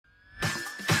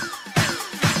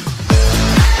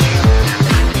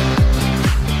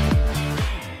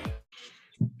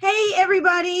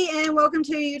everybody, and welcome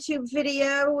to a YouTube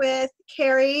video with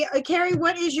Carrie. Carrie,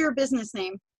 what is your business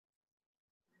name?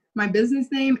 My business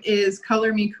name is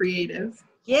Color Me Creative.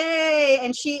 Yay!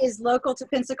 And she is local to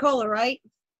Pensacola, right?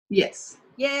 Yes.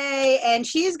 Yay! And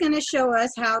she's going to show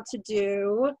us how to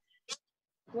do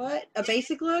what? A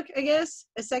basic look, I guess?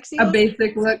 A sexy look? A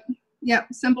basic look. Yep,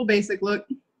 simple basic look.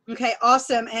 Okay,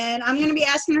 awesome. And I'm going to be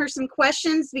asking her some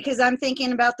questions because I'm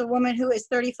thinking about the woman who is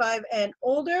 35 and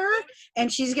older, and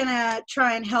she's going to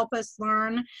try and help us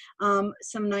learn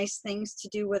some nice things to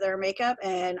do with our makeup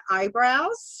and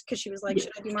eyebrows, because she was like, should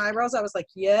I do my eyebrows? I was like,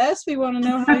 yes, we want to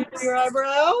know how you do your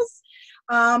eyebrows.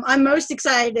 I'm most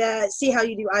excited to see how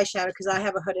you do eyeshadow because I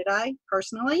have a hooded eye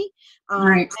personally.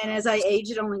 Right. And as I age,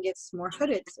 it only gets more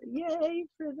hooded. So yay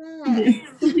for that.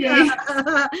 Yay.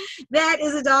 That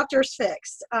is a doctor's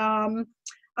fix.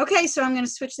 Okay, so I'm going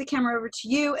to switch the camera over to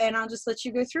you and I'll just let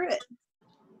you go through it.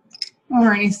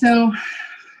 Alrighty, so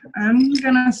I'm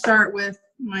going to start with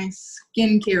my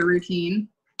skincare routine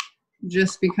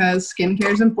just because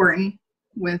skincare is important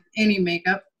with any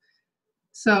makeup.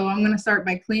 So I'm going to start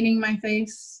by cleaning my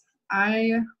face.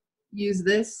 I use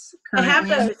this currently. I have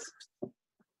those.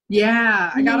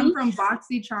 Yeah, I got them from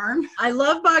Boxy Charm. I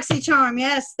love Boxy Charm,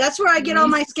 yes. That's where I get all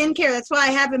my skincare. That's why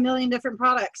I have a million different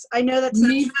products. I know that's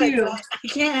Me not good, too. but I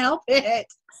can't help it.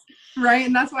 Right,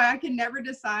 and that's why I can never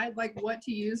decide like what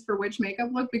to use for which makeup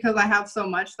look because I have so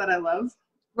much that I love.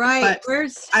 Right.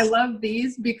 But I love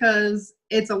these because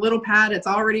it's a little pad. It's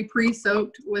already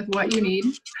pre-soaked with what you need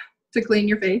to clean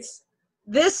your face.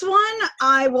 This one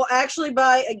I will actually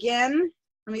buy again.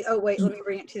 Let me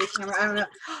bring it to the camera. I don't know.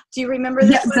 Do you remember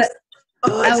this one?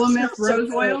 Oh, Element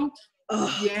Rose Oil.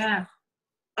 Oh. Yeah.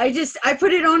 I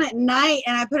put it on at night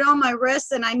and I put it on my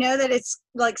wrist, and I know that it's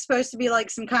like supposed to be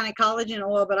like some kind of collagen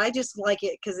oil, but I just like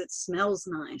it because it smells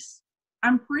nice.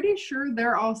 I'm pretty sure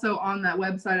they're also on that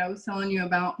website I was telling you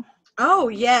about. Oh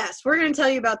yes, we're going to tell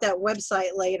you about that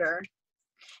website later.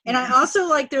 And I also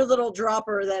like their little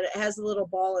dropper that it has a little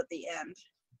ball at the end.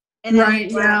 And right,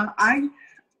 yeah.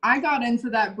 I got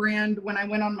into that brand when I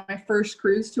went on my first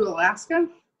cruise to Alaska.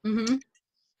 Mm-hmm.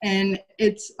 And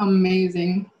it's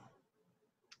amazing.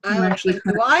 Well,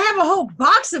 I have a whole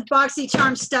box of Boxy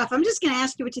Charm stuff. I'm just going to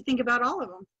ask you what you think about all of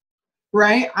them.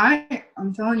 Right.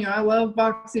 I'm telling you, I love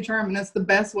Boxy Charm, and that's the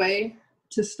best way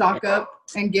to stock up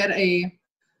and get a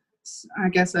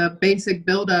basic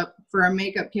buildup for a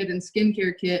makeup kit and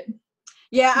skincare kit.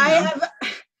 Yeah, I have.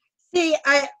 See,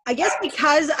 I guess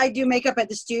because I do makeup at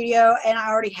the studio and I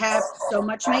already have so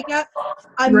much makeup,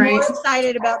 I'm more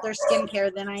excited about their skincare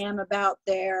than I am about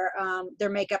their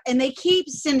makeup. And they keep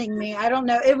sending me, I don't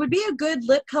know, it would be a good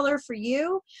lip color for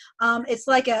you. It's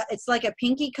like a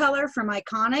pinky color from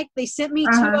Iconic. They sent me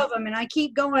 2 of them, and I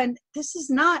keep going, this is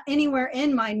not anywhere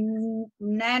in my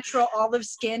natural olive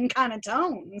skin kind of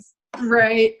tones.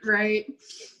 Right.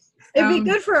 It'd be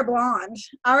good for a blonde.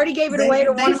 I already gave it away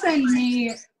to one.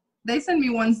 They send me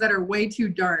ones that are way too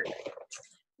dark.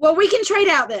 Well, we can trade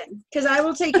out then, because I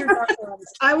will take your dark ones.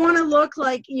 I want to look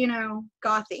like,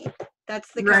 gothy.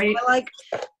 That's the color. I like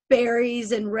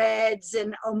berries and reds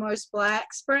and almost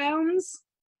blacks, browns.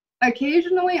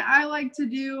 Occasionally, I like to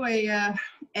do a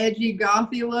edgy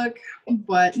gothy look,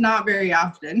 but not very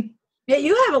often. Yeah,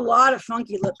 you have a lot of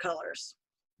funky lip colors.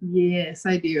 Yes,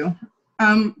 I do.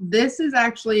 This is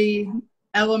actually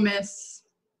Elemis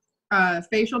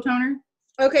facial toner.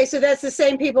 Okay, so that's the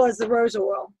same people as the rose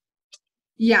oil.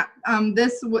 Yeah,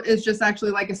 this is just actually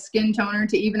like a skin toner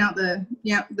to even out the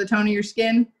tone of your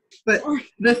skin. But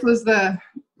this was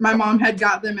my mom had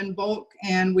got them in bulk,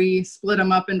 and we split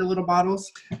them up into little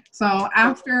bottles. So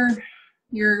after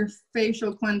your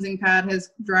facial cleansing pad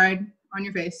has dried on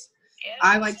your face,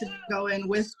 I like to go in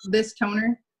with this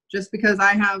toner just because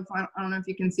I don't know if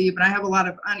you can see, but I have a lot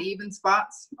of uneven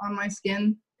spots on my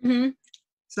skin. Mm-hmm.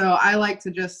 So I like to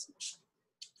just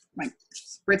like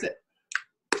spritz it.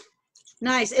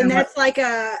 Nice. And that's like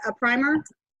a primer?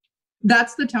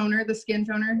 That's the toner, the skin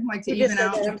toner, like to even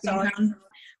out the skin tone.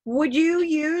 Would you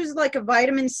use like a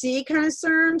vitamin C kind of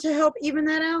serum to help even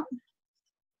that out?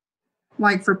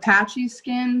 Like for patchy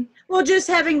skin? Well, just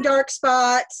having dark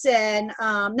spots and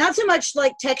not so much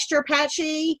like texture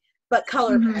patchy, but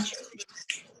color patchy.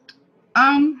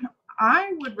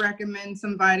 I would recommend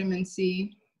some vitamin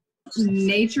C.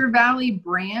 Nature Valley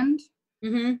brand.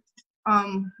 Mm-hmm.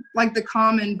 Like the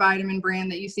common vitamin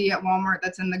brand that you see at Walmart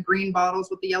that's in the green bottles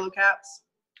with the yellow caps.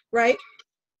 Right.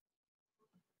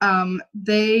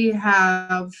 They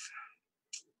have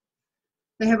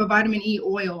a vitamin E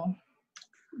oil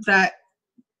that,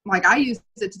 like, I used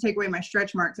it to take away my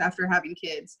stretch marks after having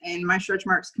kids, and my stretch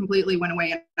marks completely went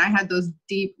away, and I had those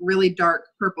deep, really dark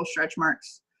purple stretch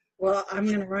marks. Well, I'm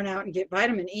going to run out and get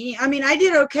vitamin E. I mean, I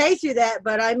did okay through that,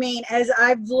 but I mean, as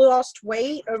I've lost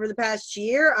weight over the past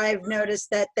year, I've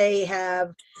noticed that they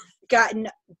have gotten,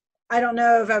 I don't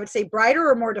know if I would say brighter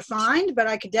or more defined, but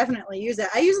I could definitely use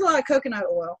that. I use a lot of coconut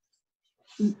oil.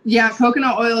 Yeah,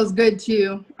 coconut oil is good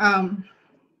too. I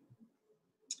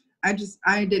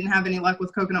didn't have any luck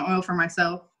with coconut oil for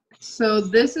myself. So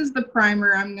this is the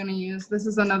primer I'm going to use. This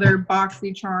is another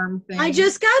boxy charm thing. I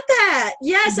just got that.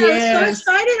 Yes, I was so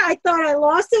excited. I thought I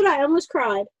lost it. I almost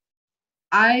cried.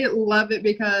 I love it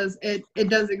because it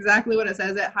does exactly what it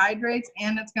says. It hydrates,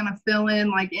 and it's going to fill in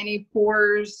like any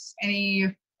pores,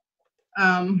 any,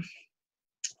 I don't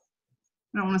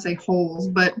want to say holes,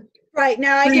 but right.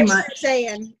 Now I get what you're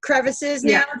saying. Crevices.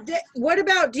 Now, what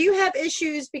about, do you have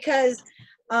issues? Because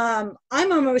I'm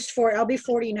almost 40. I'll be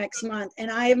 40 next month.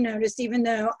 And I have noticed, even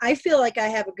though I feel like I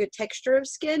have a good texture of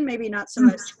skin, maybe not so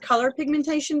much color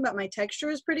pigmentation, but my texture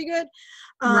is pretty good.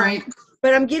 Right.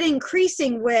 But I'm getting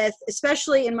creasing with,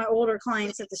 especially in my older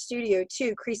clients at the studio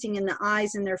too, creasing in the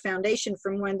eyes and their foundation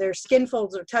from when their skin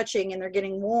folds are touching and they're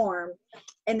getting warm.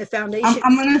 And the foundation.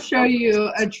 I'm going to show you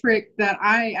a trick that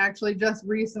I actually just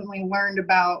recently learned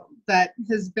about that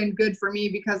has been good for me,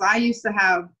 because I used to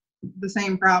have the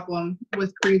same problem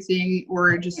with creasing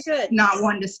or just not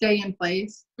wanting to stay in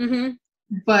place.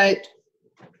 But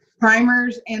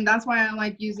primers, and that's why I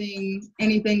like using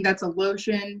anything that's a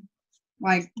lotion,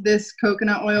 like this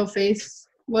coconut oil face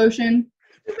lotion.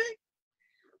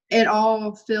 It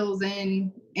all fills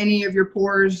in any of your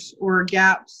pores or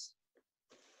gaps.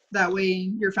 That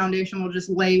way your foundation will just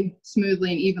lay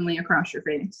smoothly and evenly across your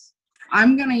face.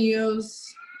 I'm going to use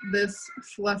this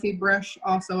fluffy brush,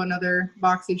 also another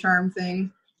boxy charm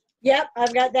thing. Yep,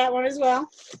 I've got that one as well.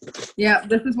 Yeah,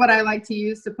 this is what I like to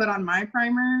use to put on my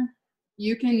primer.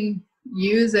 You can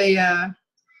use a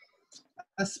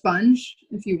sponge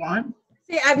if you want.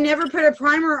 See, I've never put a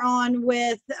primer on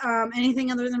with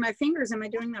anything other than my fingers. Am I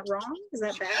doing that wrong? Is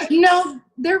that bad? No,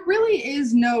 there really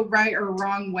is no right or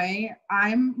wrong way.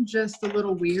 I'm just a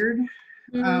little weird.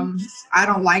 I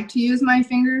don't like to use my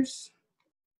fingers.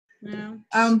 No.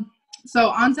 So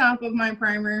on top of my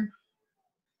primer,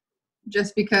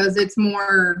 just because it's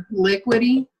more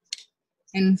liquidy,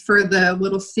 and for the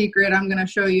little secret I'm going to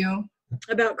show you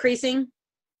about creasing.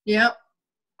 Yep.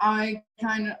 I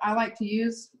like to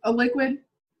use a liquid,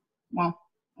 well,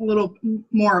 a little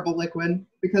more of a liquid,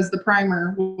 because the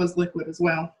primer was liquid as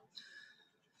well.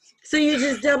 So you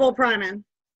just double priming.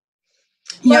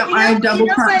 Yeah, well, I double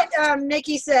prime. You know what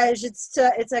Nikki says, it's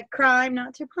a crime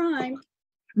not to prime.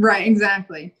 Right,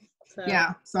 exactly. So.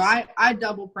 Yeah, so I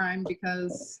double prime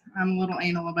because I'm a little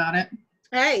anal about it.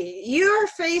 Hey, your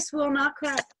face will not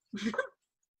crack.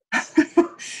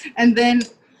 And then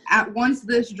once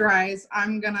this dries,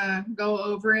 I'm gonna go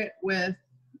over it with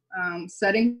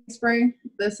setting spray.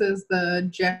 This is the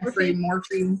Jeffrey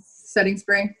Morphe setting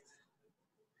spray.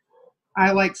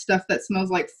 I like stuff that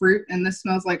smells like fruit, and this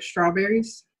smells like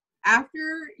strawberries.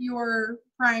 After your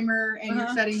primer and your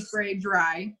setting spray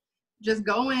dry, just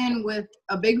go in with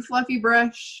a big fluffy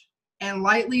brush and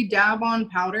lightly dab on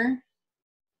powder.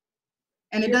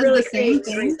 And it does the same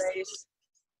thing.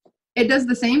 It does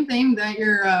the same thing that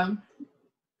your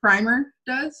primer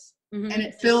does. And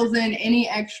it fills in any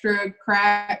extra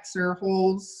cracks or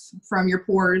holes from your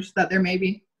pores that there may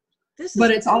be. But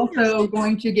it's also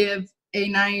going to give a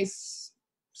nice,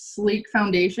 sleek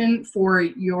foundation for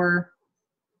your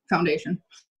foundation.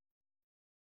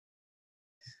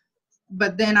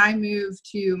 But then I move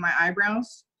to my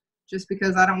eyebrows, just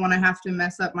because I don't want to have to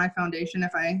mess up my foundation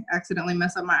if I accidentally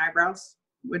mess up my eyebrows,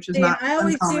 which is not I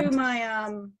always uncommon. do my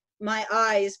my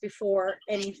eyes before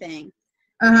anything.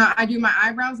 I do my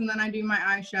eyebrows, and then I do my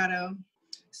eyeshadow.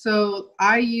 So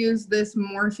I use this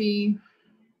Morphe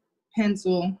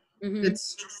pencil.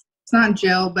 It's not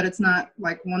gel, but it's not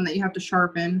like one that you have to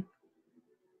sharpen.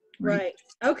 Right.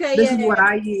 Okay. This is what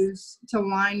I use to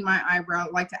line my eyebrow,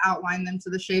 like to outline them to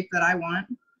the shape that I want.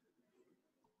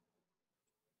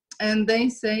 And they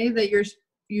say that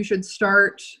you should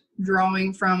start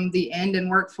drawing from the end and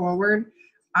work forward.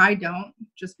 I don't,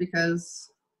 just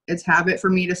because it's habit for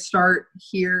me to start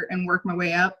here and work my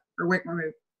way up, or work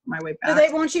my way back. So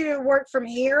they want you to work from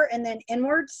here and then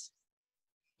inwards?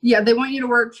 Yeah, they want you to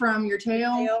work from your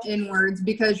tail inwards,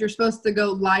 because you're supposed to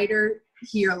go lighter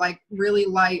here, like really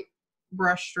light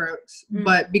brush strokes.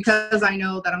 But because I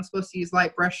know that I'm supposed to use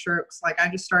light brush strokes, like I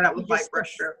just start out with light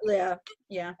brush strokes. Yeah,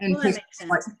 yeah. And well, that makes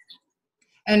sense.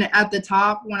 And at the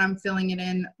top, when I'm filling it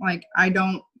in, like I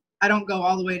don't go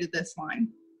all the way to this line.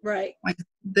 Right. Like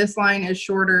this line is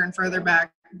shorter and further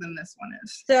back than this one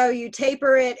is. So you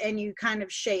taper it and you kind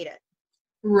of shade it.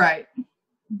 Right.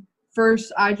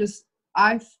 first I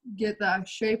get the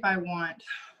shape I want,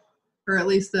 or at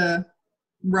least a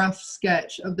rough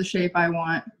sketch of the shape I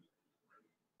want.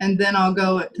 And then I'll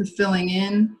go to filling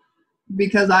in,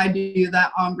 because I do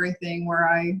that ombre thing where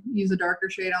I use a darker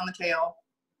shade on the tail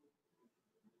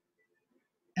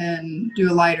and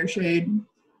do a lighter shade in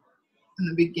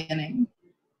the beginning.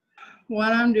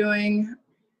 What I'm doing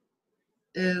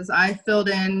is I filled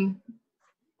in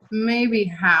maybe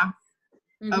half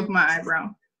of my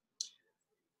eyebrow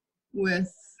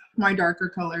with my darker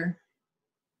color.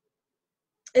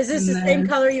 Is this the same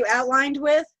color you outlined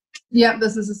with? Yep,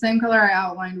 this is the same color I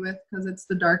outlined with because it's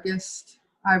the darkest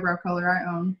eyebrow color I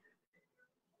own.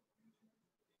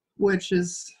 Which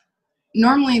is,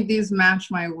 normally these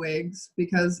match my wigs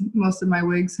because most of my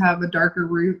wigs have a darker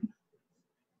root.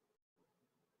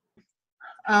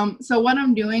 So what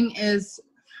I'm doing is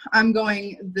I'm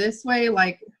going this way,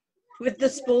 like with the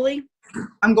spoolie.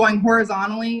 I'm going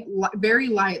horizontally, very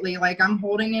lightly, like I'm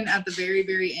holding it at the very,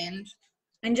 very end.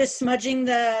 And just smudging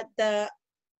the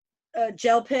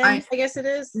gel pen, I guess it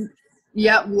is.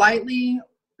 Yep, lightly,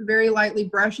 very lightly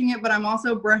brushing it, but I'm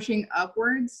also brushing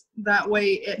upwards. That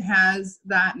way it has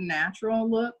that natural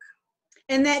look.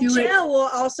 And that gel will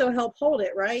also help hold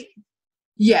it, right?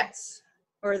 Yes.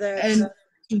 Or and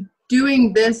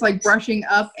doing this, like brushing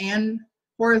up and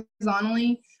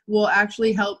horizontally, will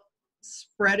actually help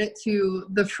spread it to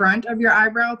the front of your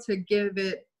eyebrow to give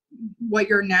it what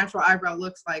your natural eyebrow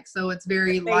looks like. So it's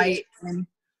very light and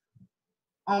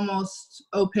almost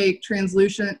opaque,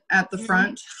 translucent at the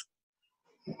front.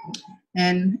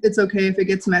 And it's okay if it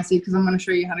gets messy because I'm going to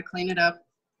show you how to clean it up.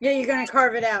 Yeah, you're going to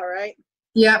carve it out, right?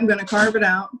 Yeah, I'm going to carve it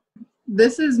out.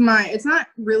 This is it's not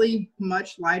really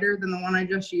much lighter than the one I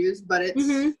just used, but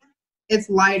it's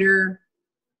lighter-ish.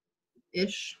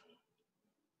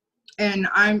 And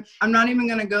I'm not even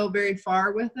going to go very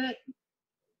far with it.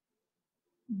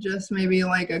 Just maybe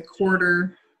like a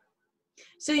quarter.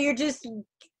 So you're just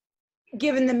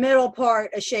giving the middle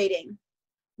part a shading.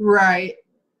 Right.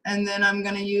 And then I'm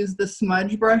going to use the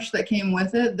smudge brush that came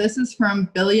with it. This is from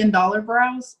Billion Dollar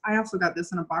Brows. I also got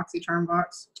this in a boxy charm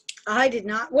box. I did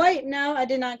not. Wait, no, I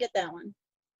did not get that one.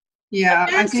 Yeah,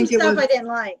 I think it was. I didn't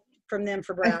like from them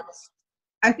for brows.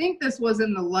 I think this was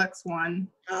in the Luxe one.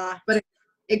 But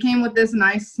it came with this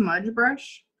nice smudge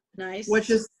brush. Nice. Which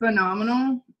is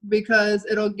phenomenal because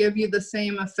it'll give you the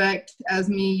same effect as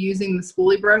me using the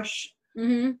spoolie brush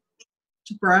to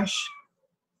brush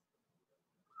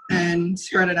and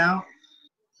spread it out.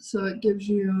 So it gives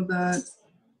you that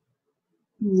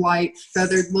light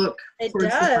feathered look. It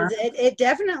does. It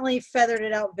definitely feathered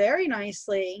it out very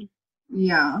nicely.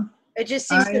 Yeah. It just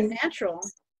seems so natural.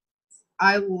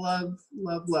 I love,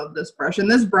 love, love this brush.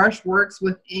 And this brush works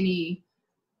with any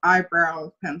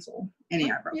eyebrow pencil.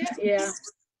 Any eyebrow pencil. Yeah.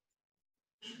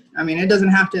 I mean, it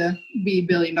doesn't have to be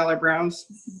Billion Dollar Brows,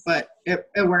 but it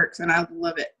works and I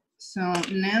love it. So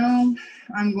now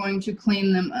I'm going to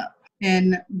clean them up.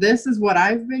 And this is what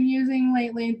I've been using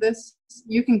lately. This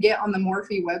you can get on the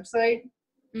Morphe website.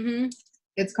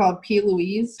 It's called P.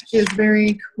 Louise. It's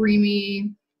very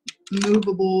creamy,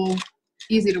 movable,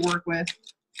 easy to work with.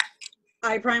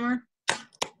 Eye primer.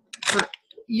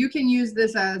 You can use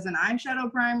this as an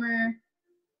eyeshadow primer.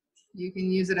 You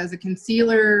can use it as a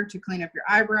concealer to clean up your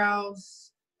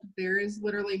eyebrows. There is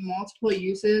literally multiple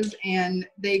uses, and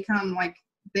they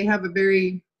have a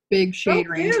very big shade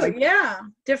range.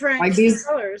 Different like these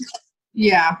colors.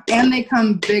 Yeah, and they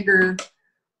come bigger.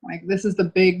 Like this is the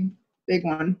big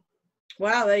one.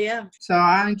 Wow, yeah. So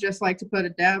I just like to put a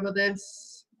dab of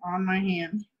this on my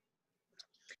hand.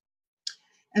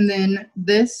 And then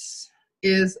this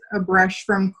is a brush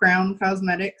from Crown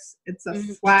Cosmetics. It's a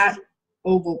flat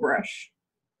oval brush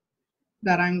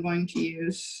that I'm going to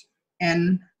use.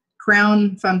 And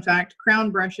Crown, fun fact,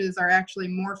 Crown brushes are actually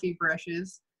Morphe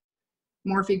brushes.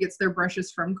 Morphe gets their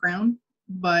brushes from Crown,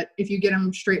 but if you get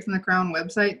them straight from the Crown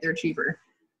website, they're cheaper.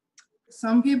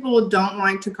 Some people don't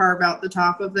like to carve out the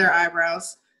top of their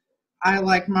eyebrows. I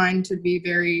like mine to be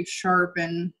very sharp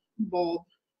and bold.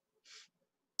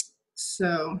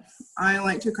 So I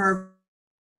like to carve.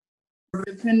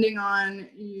 Depending on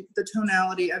the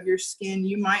tonality of your skin,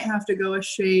 you might have to go a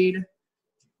shade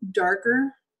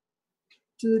darker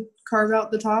to carve out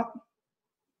the top,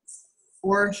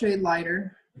 or a shade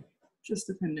lighter, just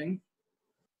depending.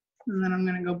 And then I'm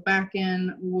going to go back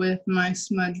in with my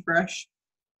smudge brush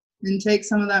and take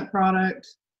some of that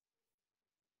product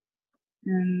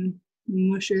and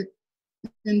mush it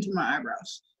into my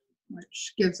eyebrows,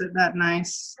 which gives it that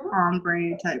nice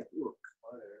ombre type look.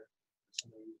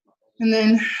 And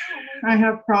then I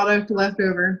have product left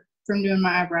over from doing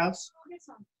my eyebrows.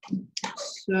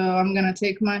 So I'm gonna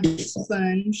take my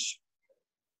sponge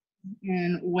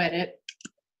and wet it.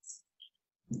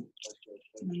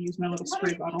 I'm gonna use my little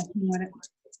spray bottle and wet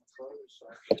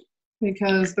it.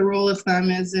 Because the rule of thumb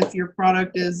is if your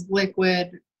product is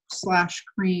liquid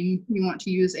 / cream, you want to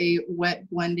use a wet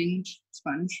blending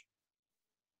sponge.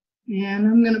 And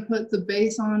I'm gonna put the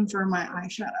base on for my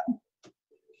eyeshadow.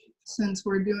 Since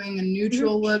we're doing a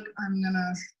neutral look, I'm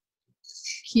gonna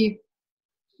keep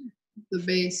the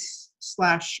base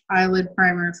 / eyelid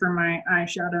primer for my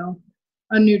eyeshadow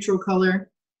a neutral color.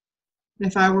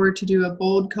 If I were to do a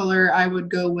bold color, I would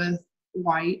go with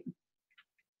white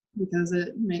because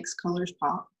it makes colors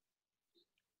pop.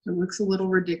 It looks a little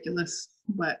ridiculous,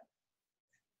 but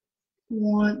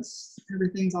once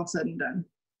everything's all said and done,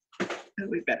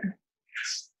 it'll be better.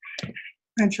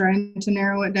 I tried to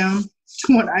narrow it down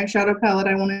to what eyeshadow palette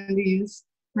I wanted to use.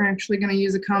 We're actually going to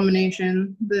use a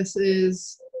combination. This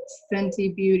is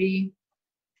Fenty Beauty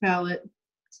palette,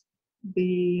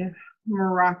 the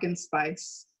Moroccan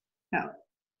Spice palette.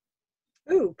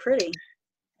 Ooh, pretty.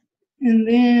 And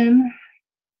then,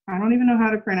 I don't even know how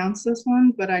to pronounce this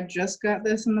one, but I just got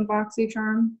this in the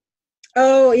BoxyCharm.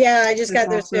 Oh, yeah, I just got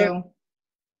this also, too.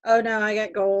 Oh, no, I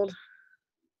got gold.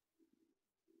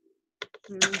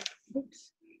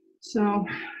 Oops. So,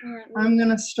 I'm going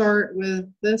to start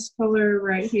with this color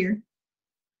right here.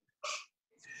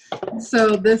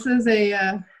 So, this is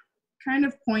a kind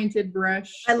of pointed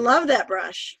brush. I love that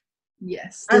brush.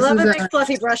 Yes. I love a big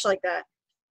fluffy brush like that.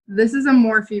 This is a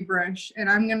Morphe brush, and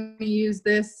I'm going to use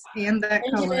this and that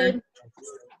color.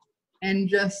 And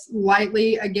just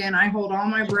lightly, again, I hold all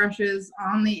my brushes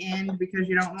on the end because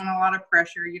you don't want a lot of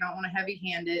pressure. You don't want to heavy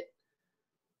hand it.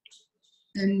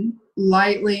 And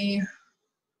lightly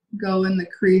go in the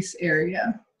crease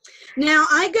area. Now,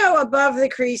 I go above the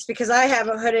crease because I have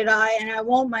a hooded eye and I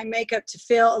want my makeup to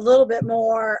feel a little bit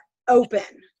more open.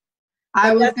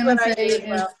 I was going to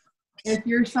say, if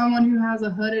you're someone who has a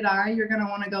hooded eye, you're going to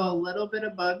want to go a little bit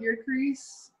above your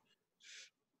crease.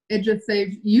 It just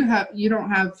saves, you don't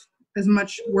have as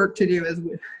much work to do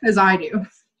as I do.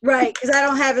 Right, because I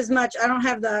don't have as much, I don't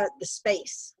have the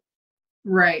space.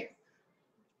 Right.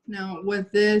 Now,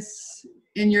 with this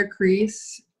in your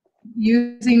crease,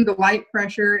 using the light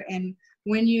pressure, and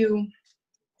when you,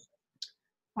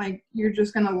 you're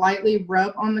just going to lightly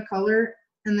rub on the color,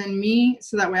 and then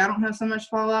so that way I don't have so much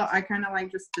fallout, I kind of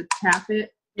like just to tap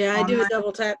it. Yeah, I do a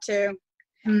double tap too.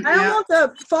 I don't want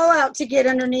the fallout to get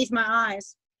underneath my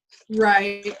eyes.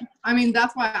 Right. I mean,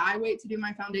 that's why I wait to do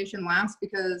my foundation last,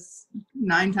 because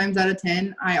 9 times out of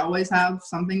 10, I always have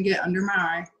something get under my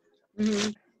eye.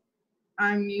 Mm-hmm.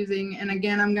 I'm using, and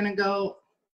again, I'm going to go,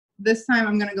 this time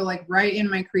I'm going to go like right in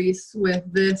my crease with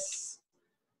this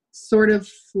sort of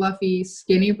fluffy,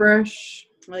 skinny brush.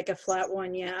 Like a flat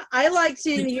one, yeah. I like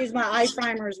to use my eye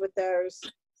primers with those.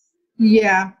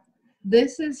 Yeah.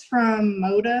 This is from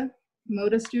Moda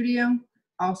Studio,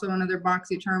 also another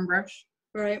BoxyCharm brush.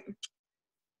 Right.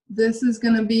 This is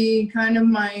going to be kind of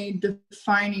my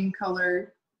defining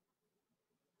color.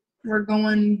 We're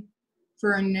going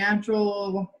for a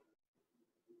natural,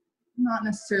 not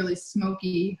necessarily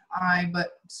smoky eye,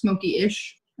 but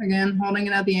smoky-ish. Again, holding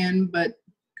it at the end, but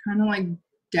kind of like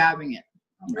dabbing it.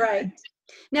 Right.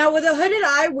 Now, with a hooded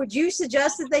eye, would you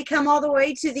suggest that they come all the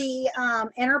way to the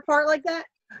inner part like that?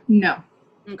 No.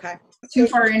 Okay. Too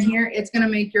far in here, it's going to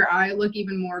make your eye look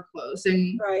even more close.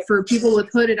 And for people with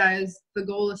hooded eyes, the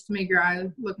goal is to make your eye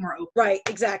look more open. Right,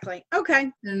 exactly.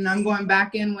 Okay. And I'm going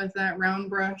back in with that round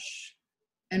brush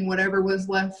and whatever was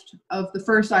left of the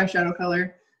first eyeshadow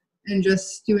color, and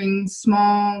just doing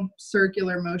small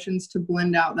circular motions to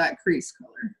blend out that crease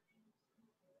color.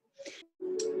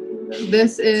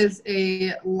 This is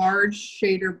a large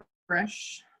shader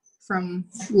brush from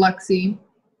Luxie,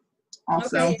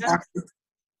 also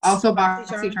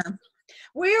BoxyCharm.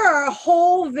 We are a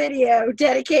whole video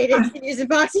dedicated to using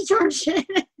BoxyCharm shit.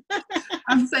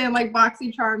 I'm saying like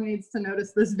BoxyCharm needs to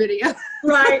notice this video.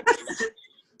 Right.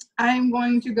 I'm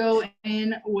going to go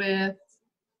in with,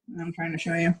 I'm trying to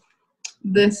show you,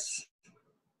 this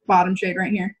bottom shade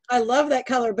right here. I love that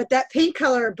color, but that pink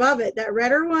color above it, that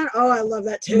redder one, oh, I love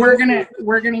that too. We're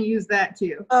gonna use that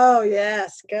too. Oh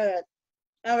yes, good.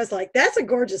 I was like, that's a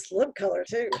gorgeous lip color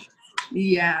too.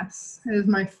 Yes, it is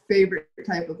my favorite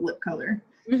type of lip color.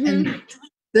 Mm-hmm. And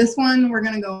this one, we're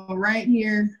gonna go right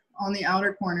here on the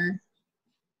outer corner.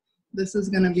 This is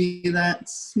gonna be that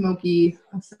smoky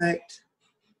effect.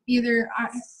 Either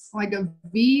like a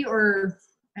V or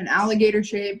an alligator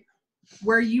shape.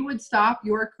 Where you would stop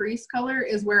your crease color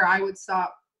is where I would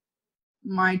stop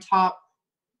my top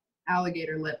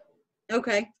alligator lip.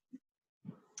 Okay.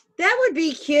 That would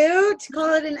be cute.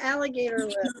 Call it an alligator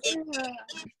lip.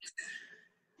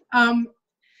 Yeah.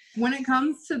 When it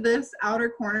comes to this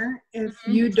outer corner, if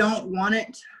you don't want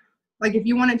it, like if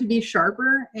you want it to be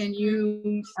sharper and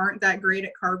you aren't that great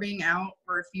at carving out,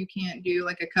 or if you can't do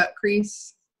like a cut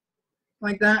crease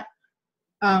like that,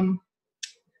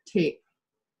 tape.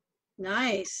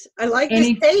 Nice. I like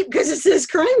this tape because it says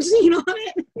crime scene on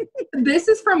it. This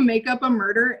is from Makeup a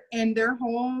Murder, and their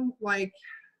whole like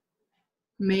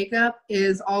makeup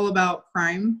is all about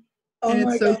crime. Oh and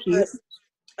my it's so God. cute.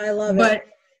 I love it. But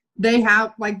they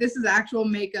have like, this is actual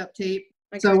makeup tape.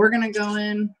 Okay. So we're gonna go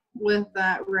in with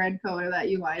that red color that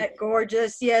you like. That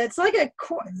gorgeous. Yeah, it's like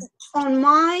on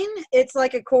mine. It's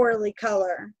like a corally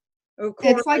color.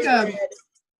 It's like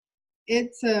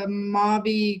it's a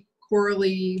mauvey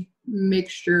corally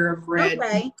mixture of red.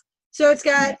 Okay, so it's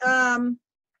got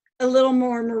a little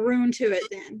more maroon to it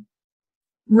then.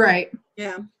 Right.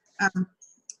 Yeah.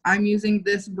 I'm using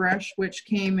this brush, which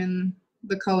came in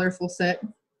the colorful set.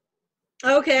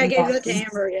 Okay, I gave that to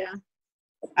Amber. Yeah.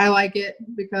 I like it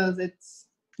because it's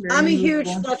very I'm a movable. huge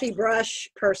fluffy brush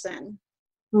person.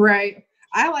 Right.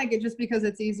 I like it just because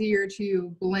it's easier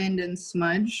to blend and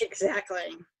smudge.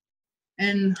 Exactly.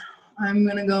 And I'm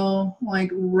going to go like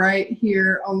right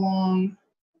here along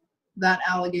that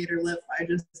alligator lip I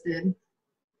just did.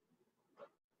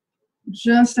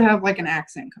 Just to have like an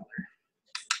accent color.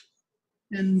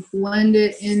 And blend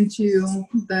it into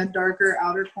that darker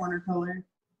outer corner color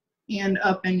and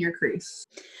up in your crease.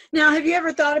 Now, have you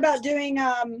ever thought about doing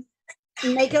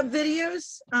makeup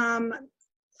videos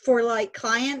for like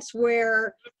clients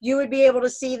where you would be able to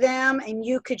see them and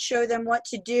you could show them what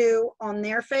to do on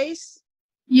their face?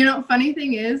 You know, funny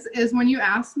thing is when you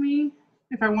asked me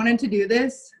if I wanted to do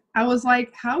this, I was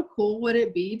like, how cool would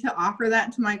it be to offer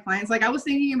that to my clients? Like, I was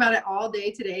thinking about it all day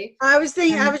today. I was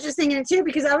just thinking it too,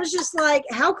 because I was just like,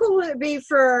 how cool would it be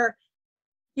for,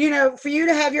 you know, for you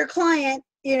to have your client,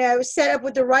 you know, set up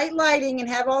with the right lighting and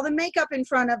have all the makeup in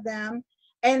front of them.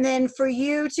 And then for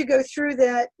you to go through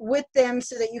that with them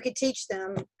so that you could teach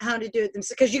them how to do it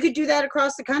themselves. Because you could do that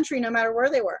across the country no matter where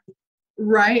they were.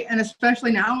 Right. And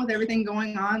especially now with everything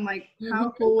going on, like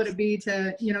how cool would it be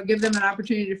to, you know, give them an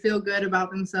opportunity to feel good about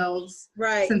themselves.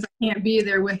 Right. Since I can't be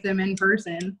there with them in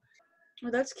person. Oh,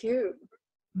 that's cute.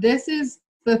 This is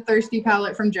the Thirsty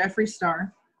palette from Jeffree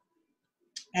Star.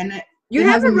 And you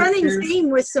have a running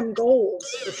theme with some golds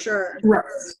for sure. Right.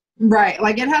 Right.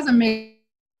 Like it has a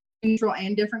neutral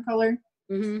and different color.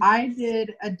 I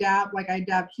did a dab, like I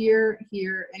dabbed here,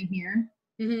 here, and here.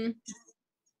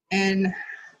 And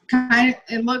kind of,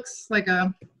 it looks like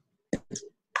a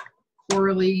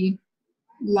corally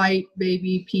light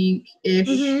baby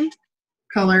pink-ish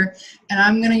color. And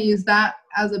I'm going to use that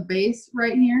as a base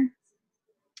right here.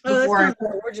 Oh, that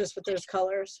sounds gorgeous with those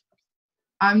colors.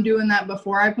 I'm doing that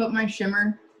before I put my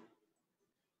shimmer.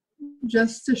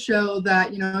 Just to show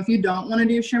that, you know, if you don't want to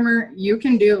do shimmer, you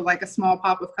can do like a small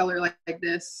pop of color like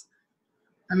this.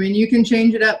 I mean, you can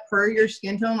change it up per your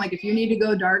skin tone. Like if you need to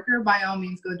go darker, by all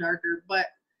means go darker. But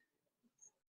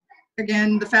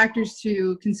again, the factors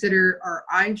to consider are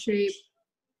eye shape,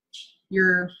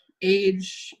 your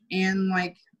age, and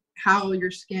like how your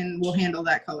skin will handle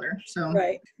that color. So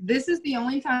this is the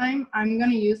only time I'm going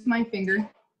to use my finger.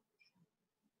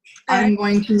 I'm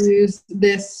going to use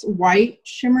this white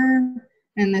shimmer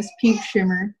and this pink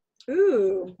shimmer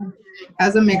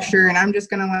as a mixture, and I'm just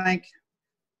going to like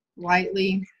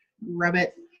lightly rub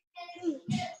it,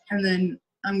 and then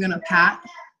I'm going to pat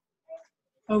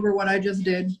over what I just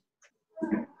did.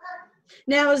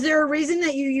 Now, is there a reason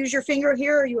that you use your finger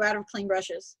here, or are you out of clean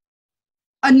brushes?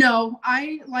 No,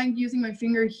 I like using my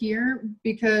finger here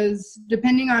because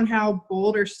depending on how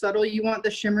bold or subtle you want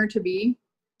the shimmer to be,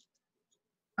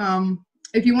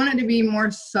 if you want it to be more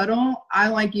subtle, I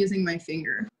like using my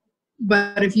finger.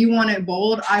 But if you want it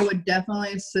bold, I would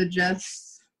definitely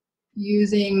suggest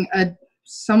using a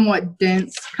somewhat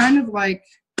dense, kind of like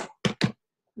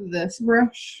this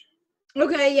brush.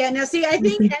 Okay, yeah. Now, see, I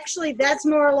think actually that's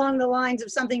more along the lines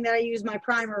of something that I use my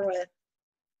primer with.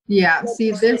 Yeah,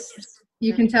 see this,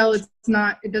 you can tell it's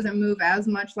not, it doesn't move as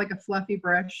much like a fluffy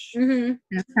brush. And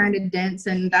it's kind of dense,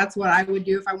 and that's what I would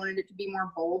do if I wanted it to be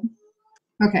more bold.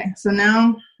 Okay, so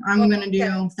now I'm going to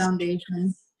do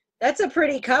foundation. That's a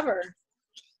pretty cover.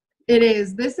 It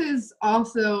is. This is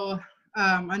also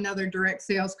another direct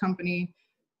sales company.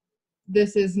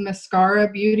 This is Mascara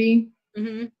Beauty.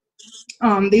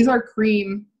 These are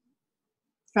cream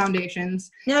foundations.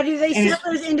 Now, do they sell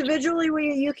those individually where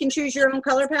you can choose your own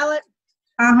color palette?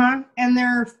 And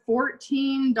they're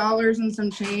 $14 and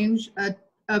some change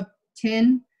a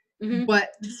tin,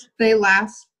 but they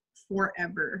last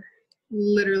forever.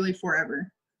 literally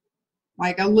forever.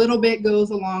 Like a little bit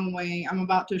goes a long way. I'm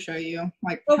about to show you.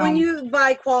 Like, but when you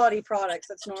buy quality products,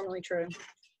 that's normally true.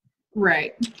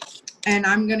 Right. And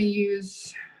I'm going to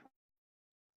use.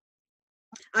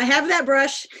 I have that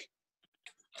brush.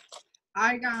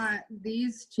 I got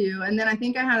these two, and then I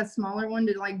think I had a smaller one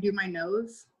to like do my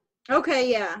nose.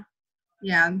 Okay, yeah.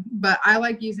 Yeah, but I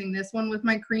like using this one with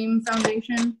my cream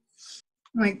foundation.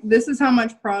 Like, this is how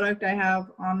much product I have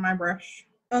on my brush.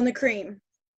 On the cream.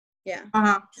 Yeah.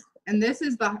 And this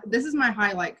is my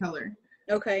highlight color.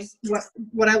 Okay.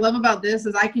 What I love about this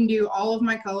is I can do all of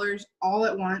my colors all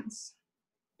at once.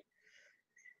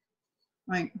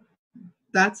 Like,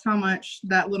 that's how much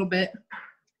that little bit.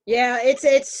 Yeah,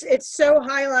 it's so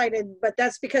highlighted, but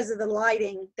that's because of the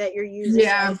lighting that you're using.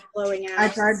 Yeah, blowing out. I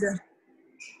tried to.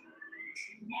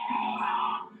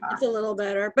 It's a little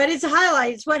better, but it's a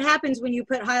highlight. It's what happens when you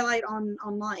put highlight on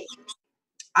light.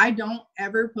 I don't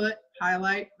ever put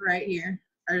highlight right here.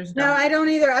 No, I don't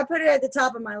either. I put it at the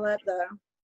top of my lip though.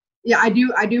 Yeah, I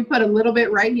do put a little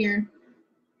bit right here,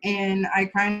 and I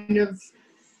kind of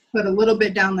put a little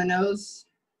bit down the nose.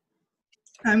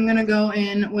 I'm gonna go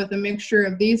in with a mixture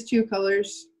of these two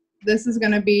colors. This is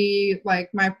gonna be like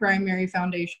my primary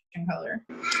foundation color.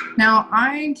 Now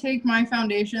I take my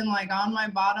foundation like on my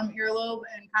bottom earlobe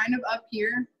and kind of up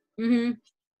here,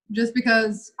 just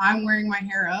because I'm wearing my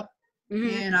hair up,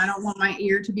 and I don't want my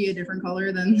ear to be a different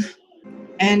color than.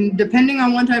 And depending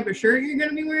on what type of shirt you're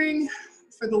gonna be wearing,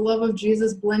 for the love of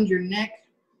Jesus, blend your neck.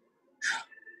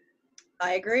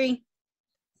 I agree.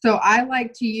 So I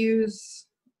like to use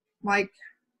like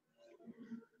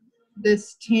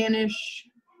this tannish,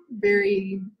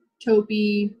 very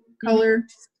taupey color.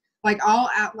 Like I'll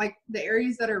add like the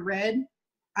areas that are red,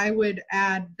 I would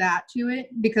add that to it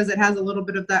because it has a little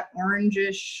bit of that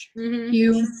orangish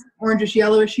hue, orangish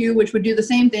yellowish hue, which would do the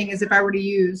same thing as if I were to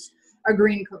use a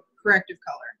green corrective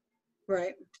color.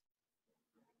 Right.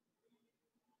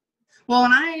 Well,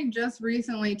 and I just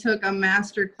recently took a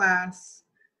master class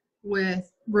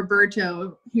with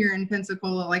Roberto here in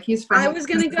Pensacola. Like he's from. I was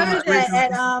going to go to that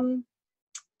at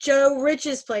Joe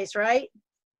Rich's place, right?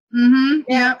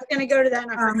 Yeah, I was going to go to that,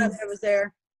 and I forgot that it was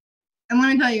there. And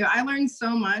let me tell you, I learned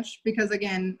so much because,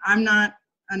 again, I'm not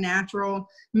a natural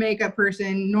makeup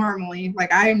person normally.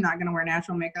 Like, I'm not going to wear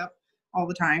natural makeup all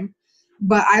the time.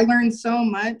 But I learned so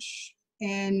much,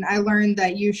 and I learned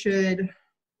that you should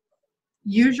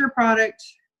use your product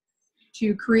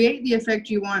to create the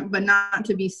effect you want, but not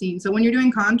to be seen. So when you're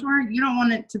doing contour, you don't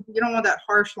want that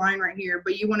harsh line right here,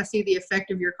 but you want to see the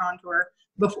effect of your contour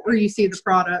before you see the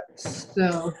product.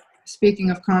 So speaking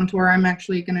of contour, I'm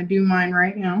actually going to do mine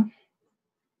right now.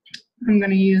 I'm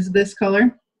going to use this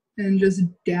color and just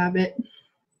dab it.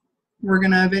 We're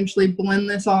going to eventually blend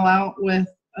this all out with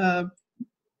a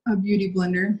beauty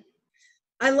blender.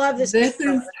 I love this. This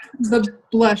is the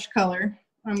blush color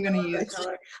I'm going to use.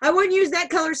 Color. I wouldn't use that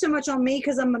color so much on me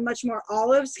because I'm a much more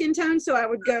olive skin tone, so I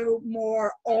would go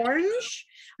more orange.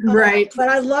 Right. But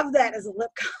I love that as a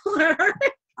lip color.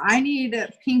 I need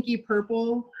a pinky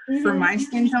purple for my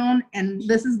skin tone, and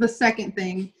this is the second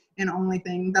thing and only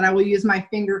thing that I will use my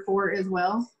finger for as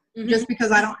well. Just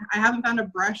because I haven't found a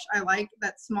brush I like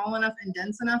that's small enough and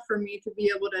dense enough for me to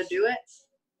be able to do it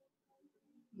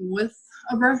with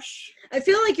a brush. I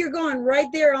feel like you're going right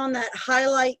there on that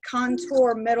highlight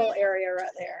contour middle area right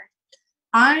there.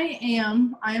 I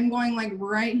am going like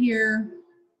right here,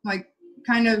 like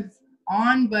kind of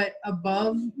on but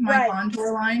above my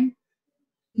contour line.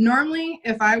 Normally,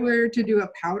 if I were to do a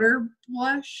powder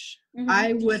blush,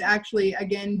 I would actually,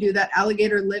 again, do that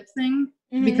alligator lip thing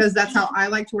because that's how I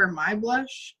like to wear my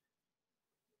blush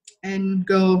and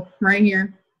go right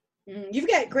here. You've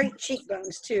got great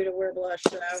cheekbones, too, to wear blush,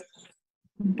 so.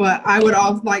 But I would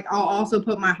also, I'll also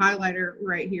put my highlighter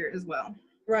right here as well.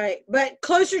 Right, but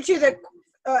closer to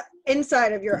the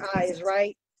inside of your eyes,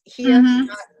 right? Here?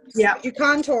 Yeah. You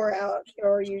contour out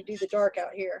or you do the dark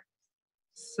out here.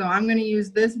 So I'm going to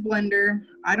use this blender.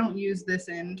 I don't use this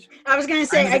end. I was going to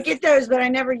say, I get those, but I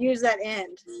never use that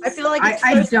end. I feel like it's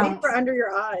supposed to be for under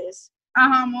your eyes.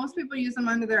 Most people use them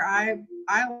under their eye.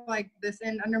 I like this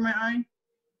end under my eye.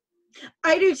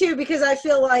 I do too, because I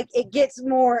feel like it gets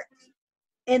more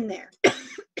in there.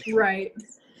 Right.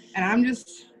 And I'm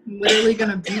just literally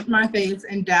going to beat my face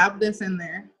and dab this in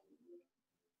there.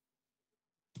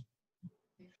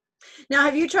 Now,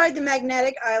 have you tried the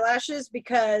magnetic eyelashes?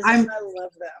 Because I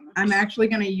love them. I'm actually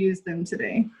going to use them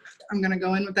today. I'm going to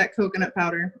go in with that coconut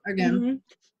powder again.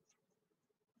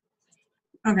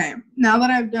 Okay, now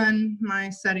that I've done my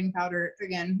setting powder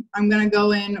again, I'm going to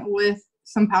go in with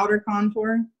some powder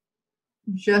contour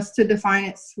just to define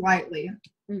it slightly.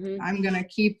 I'm going to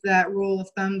keep that rule of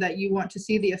thumb that you want to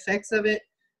see the effects of it,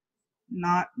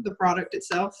 not the product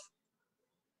itself.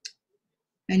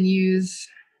 And use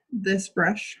this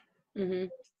brush.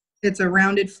 It's a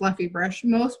rounded, fluffy brush.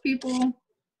 Most people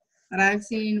that I've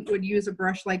seen would use a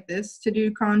brush like this to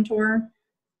do contour.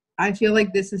 I feel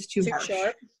like this is too harsh.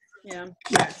 Sharp. Yeah,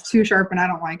 it's too sharp and I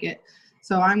don't like it.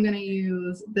 So I'm going to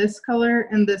use this color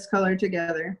and this color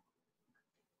together.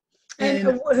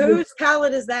 And whose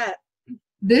palette is that?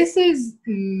 This is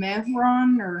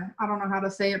Mehron, or I don't know how to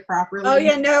say it properly. Oh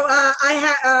yeah, no,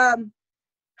 I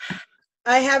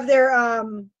have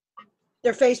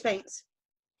their face paints.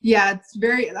 Yeah,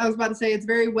 I was about to say it's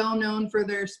very well known for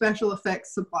their special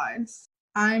effects supplies.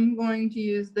 I'm going to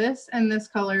use this and this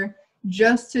color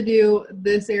just to do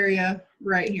this area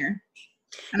right here.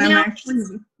 And I'm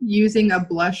actually using a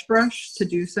blush brush to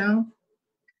do so.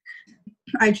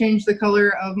 I changed the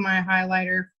color of my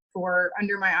highlighter for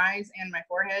under my eyes and my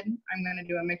forehead. I'm going to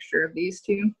do a mixture of these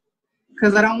two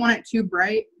because I don't want it too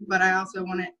bright, but I also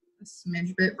want it a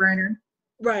smidge bit brighter.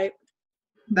 Right.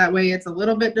 That way it's a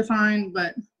little bit defined,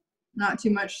 but not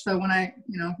too much. So when I,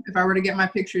 if I were to get my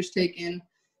pictures taken,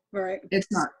 right, it's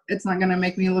not going to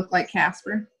make me look like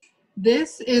Casper.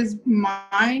 This is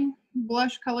my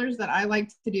blush colors that I like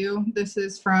to do. This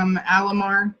is from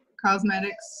Alamar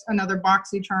Cosmetics, another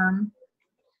boxy charm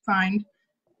find.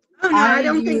 Oh no, I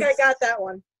don't think I got that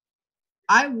one.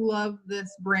 I love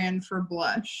this brand for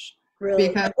blush. Really?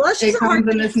 Because it comes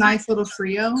in this nice little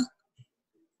trio.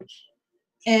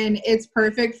 And it's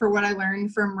perfect for what I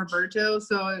learned from Roberto.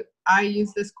 So I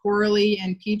use this corally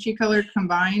and peachy color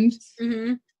combined.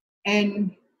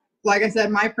 And like I said,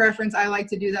 my preference, I like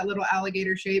to do that little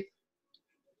alligator shape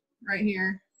right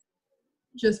here.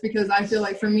 Just because I feel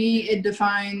like for me, it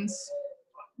defines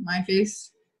my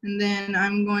face. And then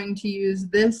I'm going to use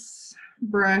this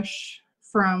brush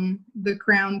from the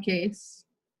Crown case.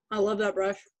 I love that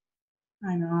brush.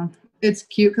 I know. It's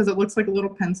cute because it looks like a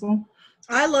little pencil.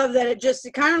 I love that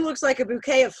it kind of looks like a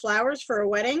bouquet of flowers for a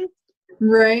wedding.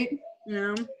 Right.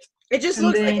 It just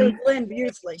looks like it would blend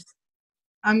beautifully.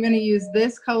 I'm going to use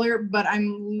this color, but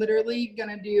I'm literally going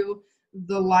to do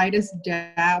the lightest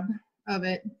dab of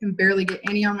it and barely get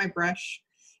any on my brush.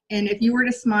 And if you were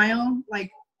to smile,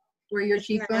 like where your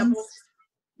cheekbones,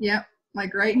 yep,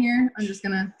 like right here, I'm just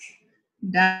going to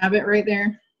dab it right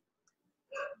there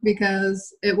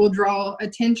because it will draw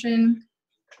attention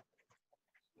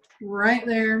right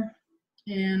there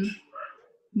and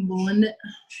blend it.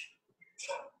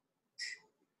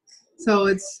 So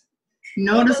it's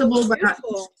noticeable, but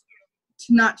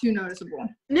not too noticeable.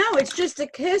 No, it's just a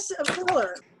kiss of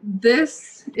color.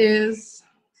 This is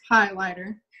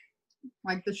highlighter,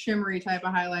 like the shimmery type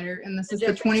of highlighter. And this is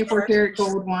the 24 karat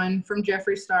gold one from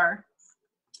Jeffree Star.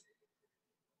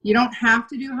 You don't have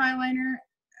to do highlighter.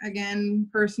 Again,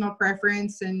 personal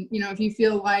preference. And, if you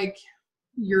feel like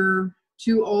you're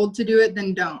too old to do it,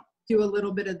 then don't. Do a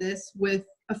little bit of this with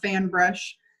a fan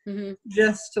brush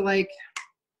just to like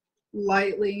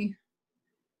lightly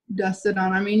dust it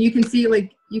on. I mean, you can see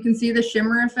the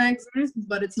shimmer effects,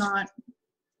 but it's not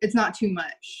too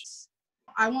much.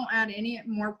 I won't add any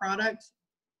more product,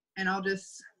 and I'll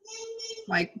just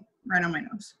like right on my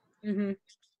nose.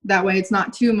 That way it's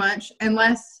not too much,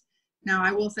 unless, now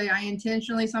I will say I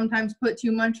intentionally sometimes put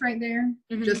too much right there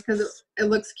just because it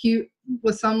looks cute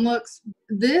with some looks.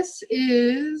 This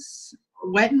is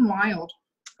Wet n Wild.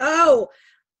 Oh,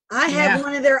 I have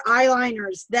one of their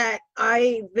eyeliners that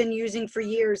I've been using for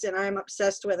years, and I'm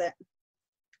obsessed with it.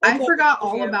 I forgot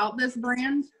all about this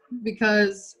brand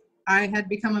because I had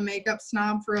become a makeup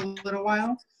snob for a little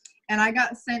while, and I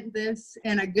got sent this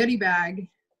in a goodie bag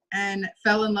and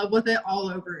fell in love with it all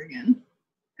over again.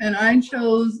 And I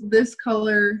chose this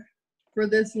color for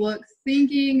this look,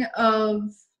 thinking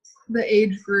of the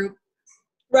age group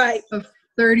of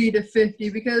 30 to 50,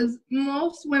 because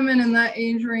most women in that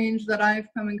age range that I've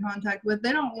come in contact with,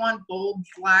 they don't want bold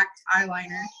black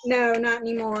eyeliner. No, not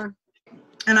anymore.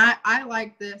 And I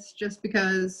like this just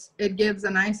because it gives a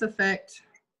nice effect,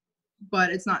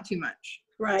 but it's not too much.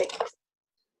 Right.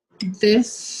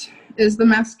 This is the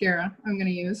mascara I'm going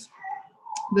to use.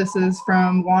 This is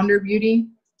from Wander Beauty.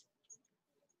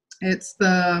 It's the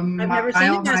I've never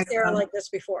seen a mascara like this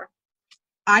before.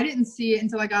 I didn't see it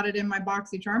until I got it in my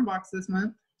boxy charm box this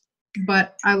month,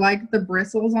 but I like the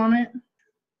bristles on it.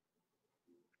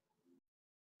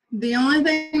 The only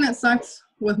thing that sucks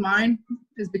with mine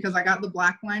is because I got the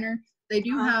black liner. They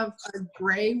do have a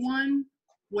gray one,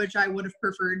 which I would have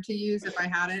preferred to use if I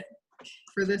had it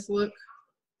for this look.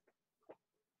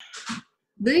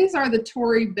 These are the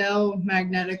Tory Bell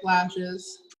magnetic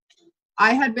lashes.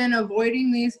 I had been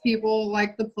avoiding these people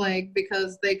like the plague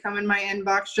because they come in my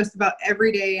inbox just about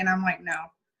every day, and I'm like, no,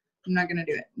 I'm not going to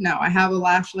do it. No, I have a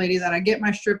lash lady that I get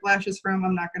my strip lashes from.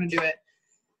 I'm not going to do it.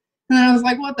 And then I was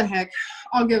like, what the heck?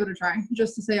 I'll give it a try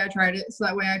just to say I tried it so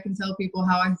that way I can tell people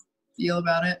how I feel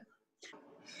about it.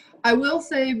 I will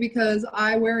say, because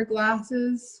I wear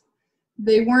glasses,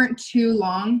 they weren't too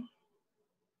long.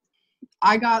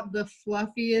 I got the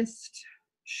fluffiest,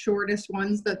 shortest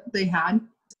ones that they had.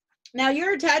 Now,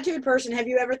 you're a tattooed person. Have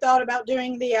you ever thought about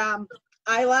doing the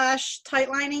eyelash tight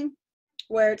lining,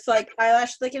 where it's like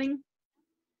eyelash thickening?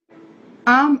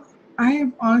 I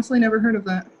have honestly never heard of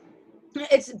that.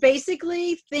 It's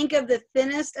basically, think of the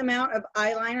thinnest amount of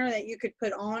eyeliner that you could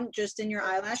put on just in your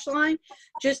eyelash line,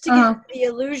 just to give the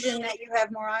illusion that you have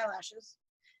more eyelashes.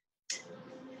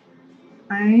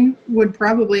 I would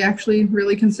probably actually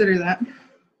really consider that.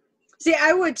 See,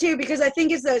 I would too, because I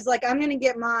think it's those, like, I'm going to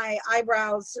get my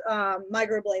eyebrows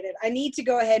microbladed. I need to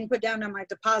go ahead and put down on my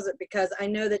deposit because I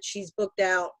know that she's booked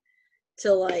out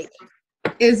till like.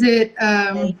 Is it,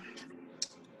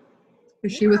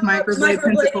 is she with Microblade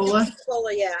Pensacola?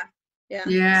 Pensacola, yeah. Yeah.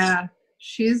 Yeah.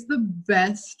 She's the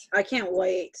best. I can't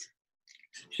wait.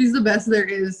 She's the best there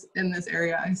is in this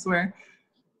area, I swear.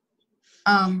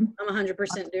 I'm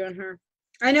 100% doing her.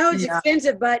 I know it's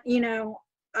expensive, but you know,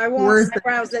 I want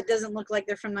eyebrows that doesn't look like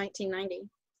they're from 1990.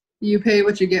 You pay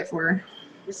what you get for her.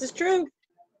 This is true.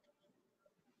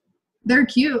 They're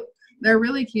cute. They're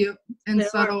really cute and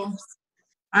subtle.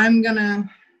 I'm gonna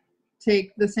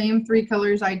take the same 3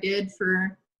 colors I did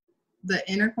for the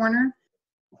inner corner.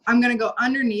 I'm gonna go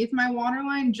underneath my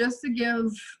waterline just to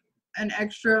give an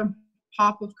extra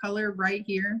pop of color right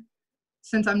here.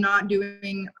 Since I'm not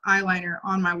doing eyeliner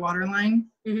on my waterline,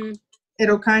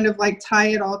 it'll kind of like tie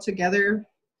it all together.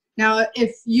 Now,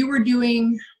 if you were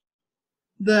doing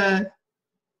the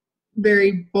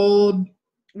very bold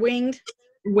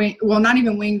well, not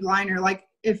even winged liner, like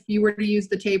if you were to use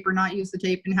the tape or not use the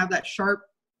tape and have that sharp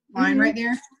line right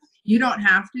there, you don't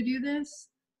have to do this.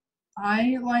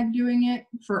 I like doing it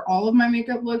for all of my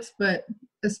makeup looks, but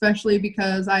especially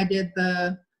because I did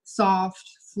the soft,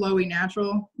 flowy,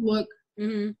 natural look.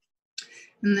 And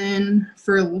then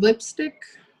for lipstick,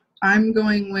 I'm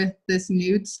going with this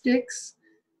Nude Sticks.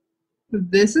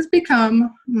 This has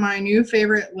become my new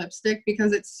favorite lipstick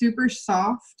because it's super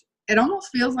soft. It almost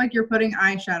feels like you're putting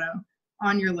eyeshadow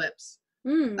on your lips.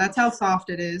 That's how soft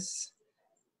it is.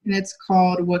 And it's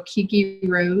called Wakiki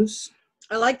Rose.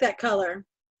 I like that color.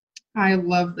 I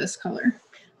love this color.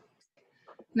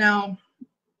 Now,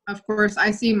 of course,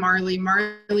 I see Marley.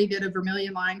 Marley did a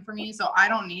vermilion line for me, so I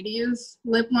don't need to use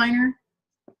lip liner.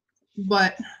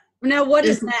 But now, what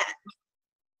is that?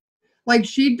 Like,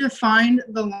 she defined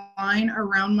the line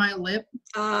around my lip.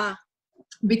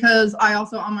 Because I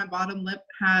also, on my bottom lip,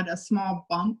 had a small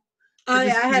bump. Oh,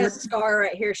 yeah, I had a scar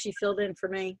right here she filled in for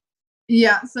me.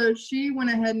 Yeah, so she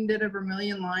went ahead and did a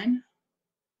vermilion line,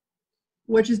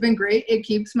 which has been great. It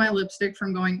keeps my lipstick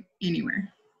from going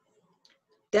anywhere.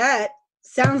 That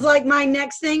sounds like my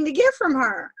next thing to get from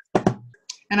her.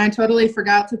 And I totally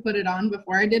forgot to put it on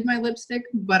before I did my lipstick,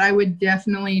 but I would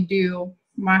definitely do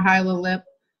my Hyla lip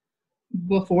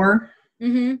before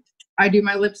I do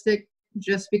my lipstick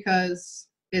just because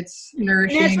it's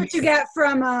nourishing. And that's what you got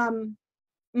from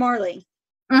Marley.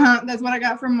 That's what I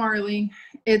got from Marley.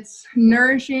 It's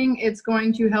nourishing. It's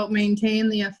going to help maintain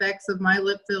the effects of my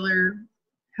lip filler,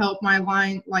 help my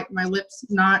line, like my lips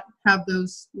not have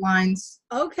those lines.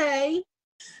 Okay.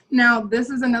 Now, this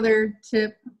is another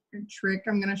tip and trick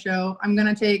I'm going to show. I'm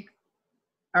going to take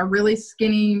a really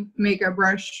skinny makeup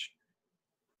brush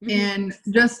and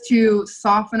just to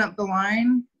soften up the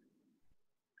line,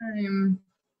 I'm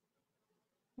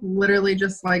literally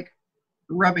just like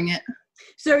rubbing it.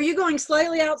 So are you going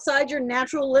slightly outside your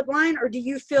natural lip line, or do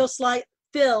you feel slightly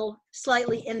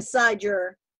inside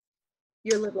your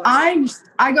lip line?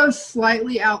 I go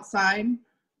slightly outside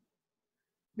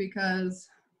because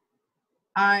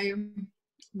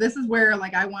this is where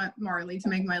like I want Marley to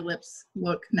make my lips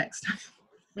look next time.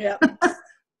 Yeah.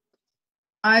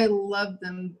 I love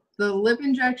them. The lip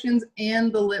injections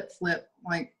and the lip flip,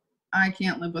 like I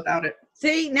can't live without it.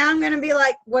 See, now I'm going to be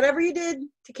like, whatever you did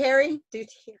to Carrie, do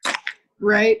to you.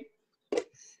 Right.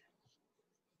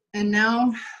 And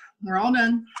now we're all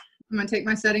done. I'm going to take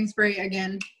my setting spray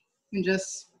again and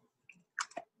just,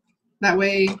 that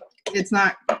way it's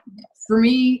not, for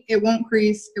me, it won't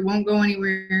crease. It won't go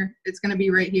anywhere. It's going to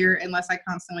be right here unless I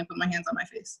constantly put my hands on my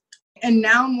face. And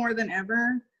now more than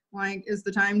ever, like, is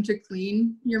the time to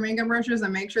clean your makeup brushes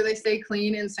and make sure they stay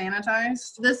clean and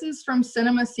sanitized. This is from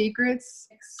Cinema Secrets.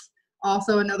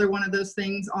 Also another one of those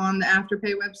things on the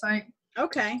Afterpay website.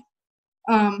 Okay.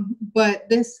 But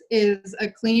this is a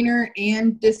cleaner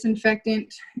and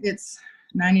disinfectant. It's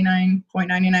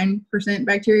 99.99%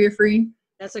 bacteria free.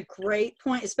 That's a great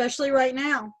point, especially right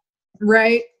now.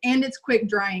 Right. And it's quick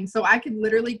drying. So I could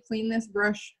literally clean this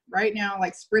brush right now,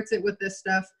 like spritz it with this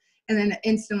stuff, and then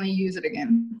instantly use it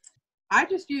again. I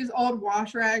just use old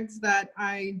wash rags that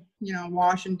I,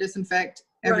 wash and disinfect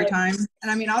every time.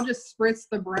 And I mean, I'll just spritz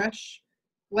the brush,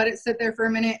 let it sit there for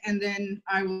a minute, and then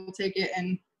I will take it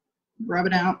and rub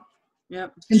it out.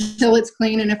 Yep. Until it's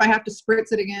clean. And if I have to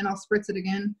spritz it again, I'll spritz it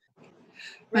again.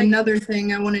 Right. Another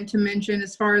thing I wanted to mention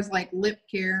as far as like lip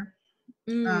care,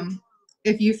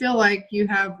 if you feel like you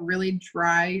have really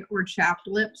dry or chapped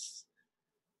lips,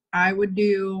 I would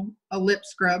do a lip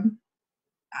scrub.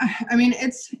 I mean,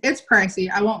 it's pricey.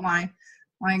 I won't lie.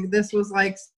 Like this was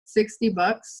like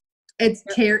 $60. It's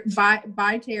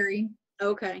by Terry.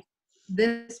 Okay.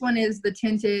 This one is the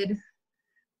tinted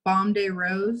Balm de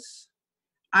Rose.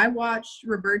 I watched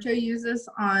Roberto use this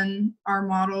on our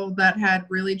model that had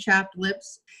really chapped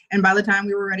lips. And by the time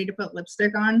we were ready to put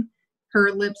lipstick on,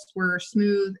 her lips were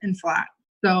smooth and flat.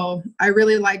 So I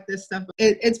really like this stuff.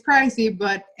 It's pricey,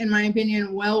 but in my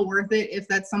opinion, well worth it if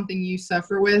that's something you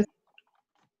suffer with.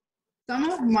 Some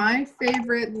of my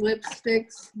favorite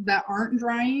lipsticks that aren't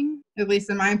drying, at least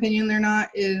in my opinion they're not,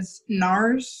 is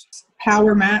NARS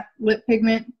Power Matte Lip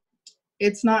Pigment.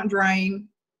 It's not drying.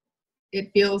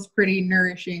 It feels pretty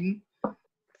nourishing.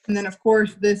 And then, of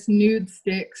course, this Nude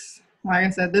Sticks. Like I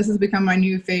said, this has become my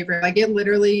new favorite. Like, it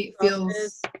literally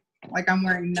feels like I'm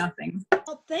wearing nothing.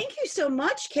 Well, thank you so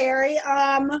much, Carrie.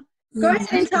 Go ahead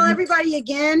and tell everybody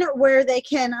again where they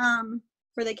can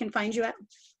find you at.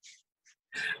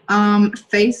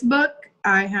 Facebook,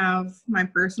 I have my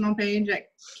personal page at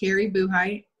Carrie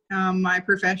Bouhite. My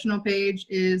professional page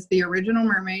is The Original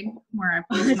Mermaid, where I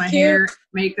post my hair,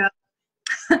 makeup,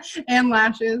 and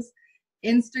lashes.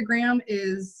 Instagram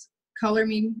is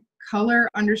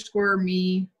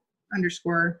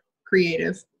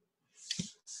color_me_creative.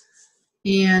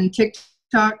 And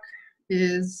TikTok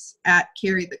is at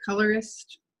Carrie the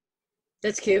Colorist.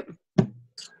 That's cute.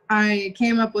 I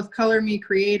came up with Color Me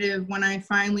Creative when I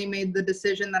finally made the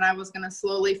decision that I was going to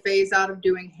slowly phase out of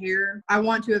doing hair. I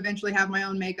want to eventually have my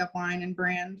own makeup line and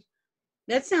brand.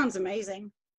 That sounds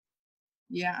amazing.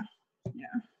 Yeah.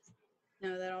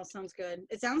 No, that all sounds good.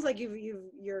 It sounds like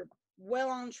you're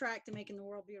well on track to making the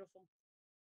world beautiful.